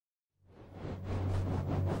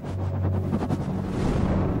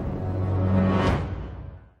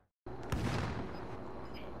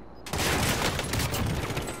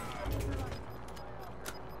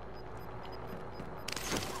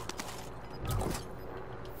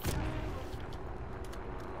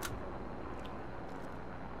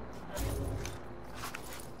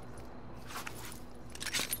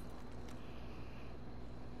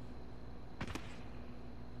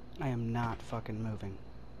fucking moving.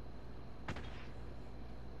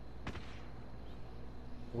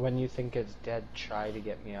 When you think it's dead, try to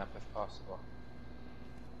get me up if possible.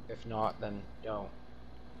 If not, then don't.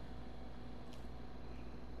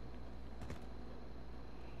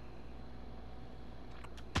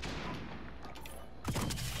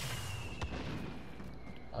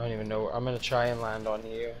 I don't even know. I'm gonna try and land on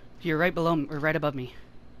you. You're right below me, or right above me.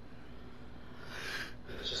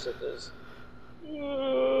 It's just that there's... I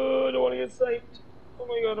don't want to get sniped. Oh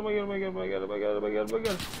my god, oh my god, oh my god, oh my god, oh my god, oh my god, oh my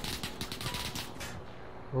god.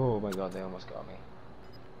 Oh my god, they almost got me.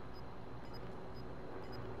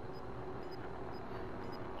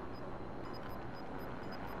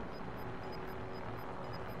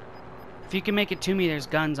 If you can make it to me, there's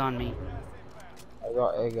guns on me. I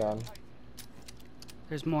got a gun.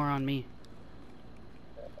 There's more on me.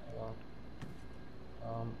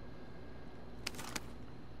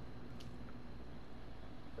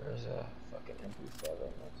 There's a fucking MP7.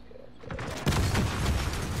 Let's go.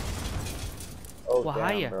 Oh, Well,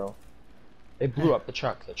 damn, hiya. bro. They blew up the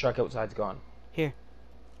truck. The truck outside's gone. Here.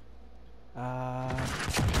 I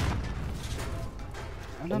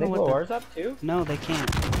Can don't they know blow what. ours up too? No, they can't.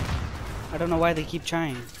 I don't know why they keep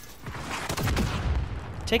trying.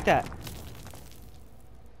 Take that.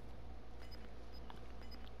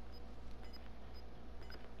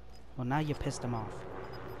 Well, now you pissed them off.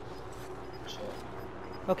 Shit.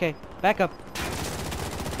 Okay, back up.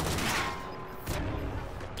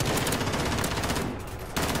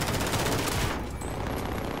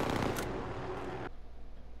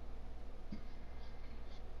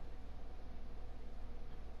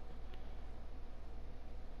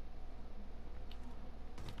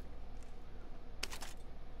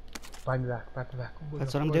 Find me back, back to back. Oh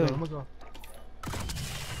That's God, what I'm oh doing. God, oh my God.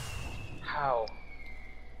 How?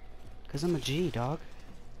 Cause I'm a G, dog.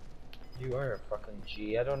 You are a fucking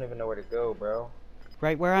G. I don't even know where to go, bro.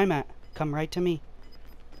 Right where I'm at. Come right to me.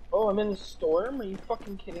 Oh, I'm in the storm? Are you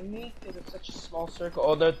fucking kidding me? It is such a small circle.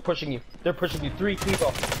 Oh, they're pushing you. They're pushing you. 3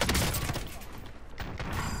 people.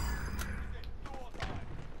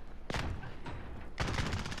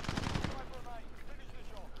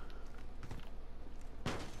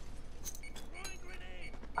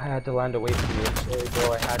 I had to land away from you. Sorry,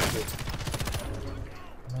 bro. I had to.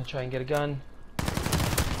 I'm gonna try and get a gun.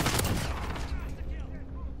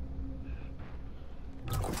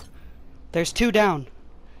 There's 2 down.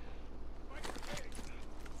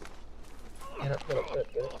 Get up, get up, get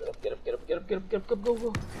up, get up, get up, get up, get up, get up, get up, get up, go, go,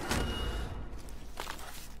 go.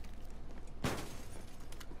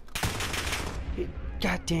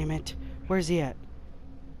 God damn it. Where's he at?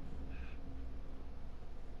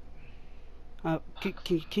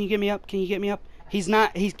 Can you get me up? Can you get me up? He's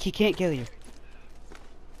not, he can't kill you.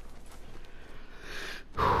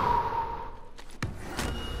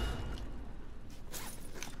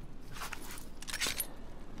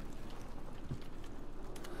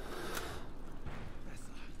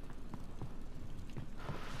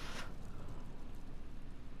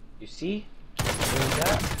 You see?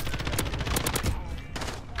 That?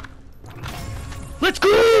 Let's go!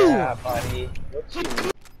 Yeah, buddy.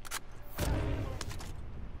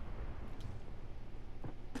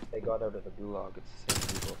 They got out of the gulag. It's the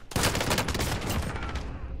same people.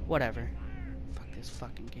 Whatever. Fuck this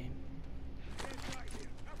fucking game.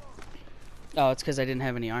 Oh, it's because I didn't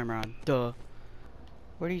have any armor on. Duh.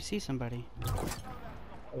 Where do you see somebody?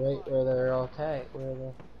 Right where they're all tagged. Where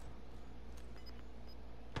the...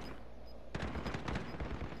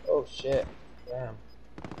 Oh shit. Damn.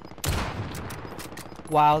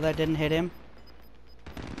 Wow, that didn't hit him.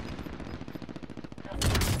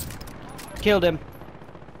 Killed him.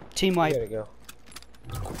 Team wipe. There we go.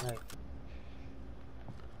 Right.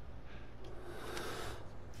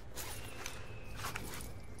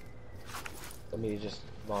 Somebody just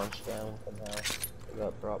launched down somehow. They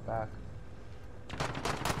got brought back.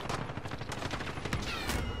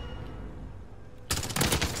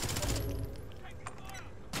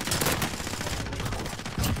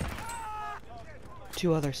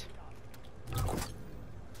 Two others.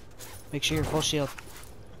 Make sure you're full shield.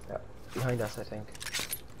 Yeah, behind us, I think.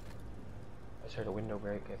 I just heard a window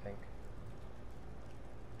break, I think.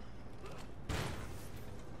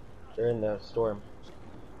 They're in the storm.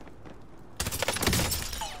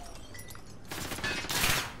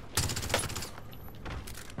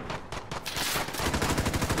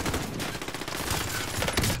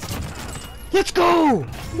 Let's go!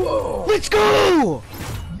 Whoa! Let's go!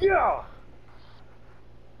 Yeah!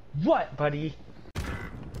 What, buddy?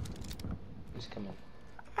 He's coming.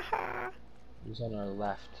 He's on our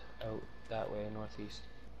left, out that way, northeast.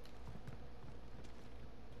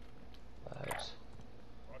 Vibes.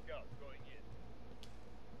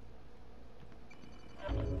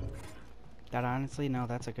 That honestly, no,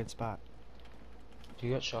 that's a good spot. Do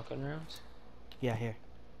you got shotgun rounds? Yeah, here.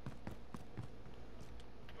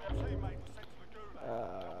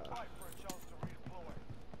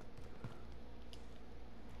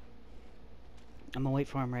 I'm gonna wait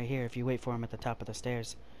for him right here. If you wait for him at the top of the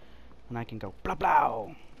stairs, and I can go blah blah.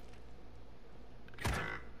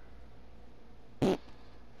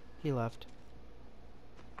 He left.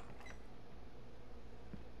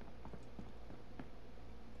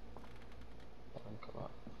 Come on,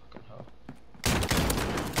 fucking hell.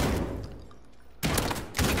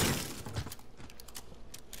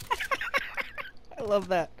 I love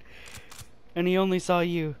that. And he only saw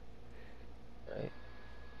you. Right.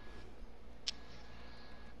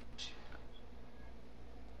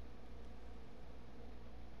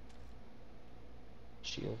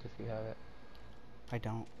 Shield if you have it. I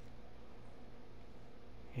don't.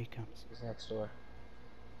 Here he comes. He's next door.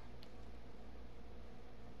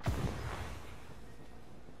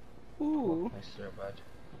 Ooh. Oh, nice throw, bud.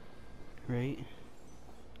 Right?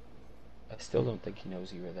 I still don't think he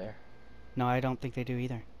knows you were there. No, I don't think they do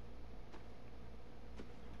either.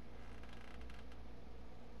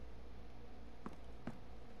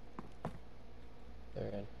 They're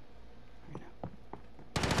in.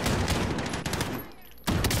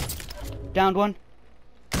 Downed one.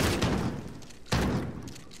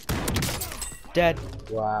 Dead.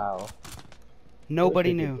 Wow.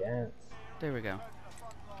 Nobody knew. Dance. There we go.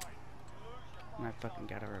 And I fucking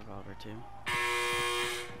got a revolver too.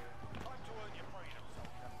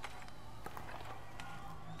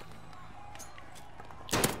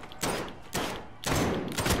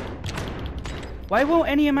 Why won't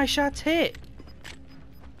any of my shots hit?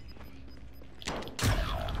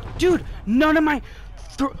 Dude, none of my...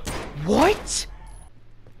 What?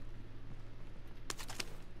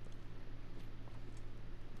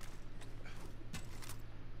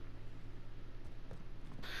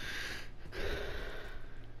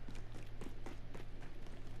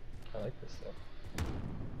 I like this stuff.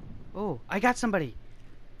 Oh, I got somebody.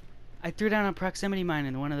 I threw down a proximity mine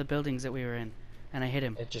in one of the buildings that we were in, and I hit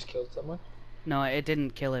him. It just killed someone? No, it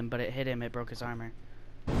didn't kill him, but it hit him. It broke his armor.